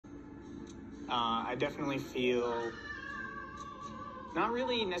I definitely feel not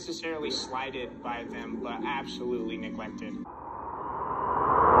really necessarily slighted by them, but absolutely neglected.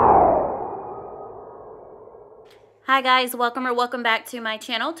 Hi guys, welcome back to my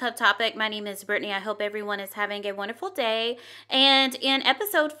channel, Tough Topic. My name is Brittany. I hope everyone is having a wonderful day. And in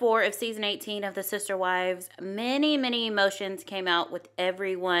episode 4 of season 18 of the Sister Wives, many emotions came out with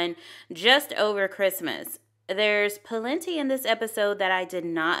everyone just over Christmas. There's plenty in this episode that I did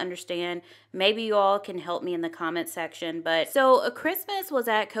not understand. Maybe you all can help me in the comment section. But so Christmas was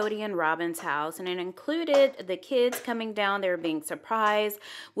at Kody and Robin's house, and it included the kids coming down. They were being surprised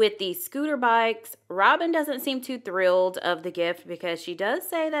with these scooter bikes. Robin doesn't seem too thrilled of the gift because she does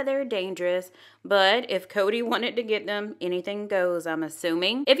say that they're dangerous. But if Kody wanted to get them, anything goes, I'm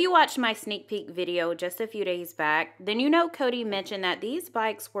assuming. If you watched my sneak peek video just a few days back, then you know Kody mentioned that these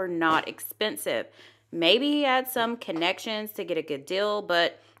bikes were not expensive. Maybe he had some connections to get a good deal,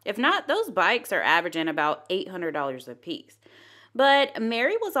 but if not, those bikes are averaging about $800 a piece. But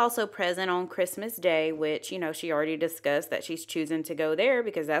Mary was also present on Christmas Day, which, you know, she already discussed that she's choosing to go there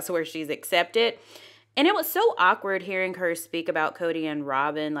because that's where she's accepted. And it was so awkward hearing her speak about Kody and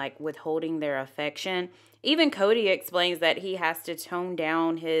Robin, like withholding their affection. Even Kody explains that he has to tone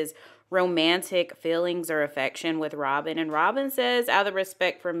down his romantic feelings or affection with Robin. And Robin says, out of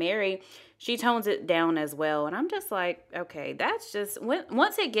respect for Mary, she tones it down as well. And I'm just like, okay, that's just,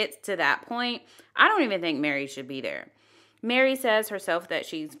 once it gets to that point, I don't even think Mary should be there. Mary says herself that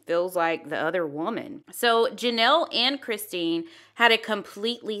she feels like the other woman. So Janelle and Christine had a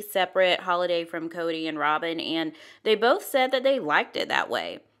completely separate holiday from Kody and Robin, and they both said that they liked it that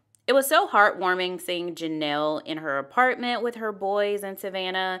way. It was so heartwarming seeing Janelle in her apartment with her boys in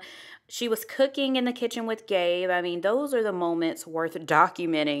Savannah. She was cooking in the kitchen with Gabe. I mean, those are the moments worth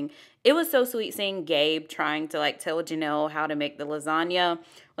documenting. It was so sweet seeing Gabe trying to like tell Janelle how to make the lasagna.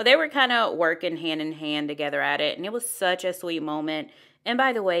 Well, they were kind of working hand in hand together at it, and it was such a sweet moment. And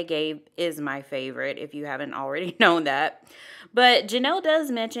by the way, Gabe is my favorite, if you haven't already known that. But Janelle does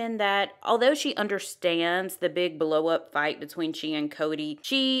mention that although she understands the big blow-up fight between she and Kody,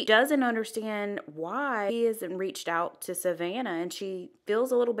 she doesn't understand why he hasn't reached out to Savannah, and she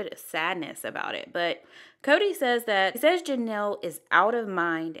feels a little bit of sadness about it. But Kody says Janelle is out of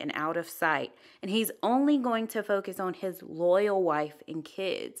mind and out of sight, and he's only going to focus on his loyal wife and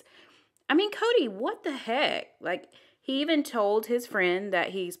kids. I mean, Kody, what the heck? Like, he even told his friend that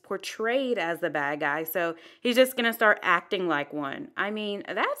he's portrayed as the bad guy, so he's just going to start acting like one. I mean,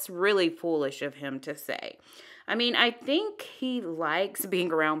 that's really foolish of him to say. I mean, I think he likes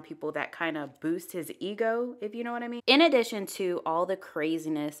being around people that kind of boost his ego, if you know what I mean. In addition to all the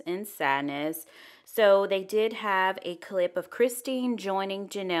craziness and sadness, so they did have a clip of Christine joining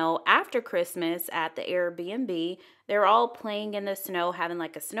Janelle after Christmas at the Airbnb. They're all playing in the snow, having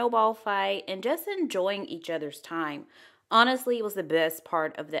like a snowball fight, and just enjoying each other's time. Honestly, it was the best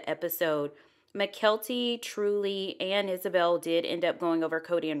part of the episode. McKelty, Truly, and Isabel did end up going over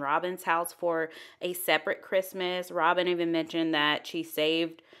Kody and Robin's house for a separate Christmas. Robin even mentioned that she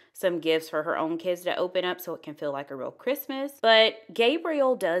saved some gifts for her own kids to open up so it can feel like a real Christmas. But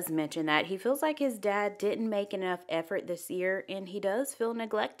Gabriel does mention that he feels like his dad didn't make enough effort this year, and he does feel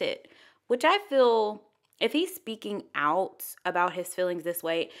neglected, which I feel, if he's speaking out about his feelings this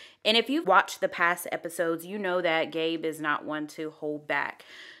way, and if you've watched the past episodes, you know that Gabe is not one to hold back.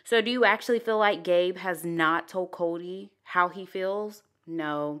 So do you actually feel like Gabe has not told Kody how he feels?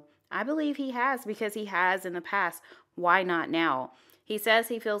 No, I believe he has, because he has in the past. Why not now? He says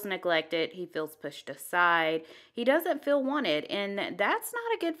he feels neglected. He feels pushed aside. He doesn't feel wanted, and that's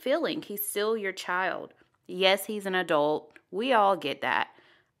not a good feeling. He's still your child. Yes, he's an adult. We all get that.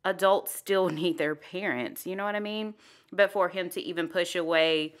 Adults still need their parents, you know what I mean? But for him to even push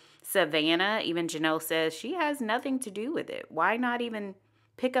away Savannah, even Janelle says she has nothing to do with it. Why not even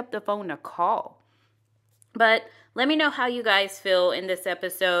pick up the phone to call? But let me know how you guys feel in this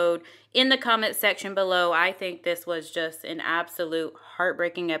episode in the comment section below. I think this was just an absolute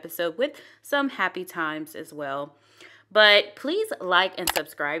heartbreaking episode with some happy times as well. But please like and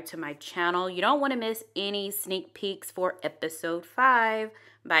subscribe to my channel. You don't want to miss any sneak peeks for episode 5.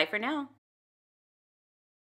 Bye for now.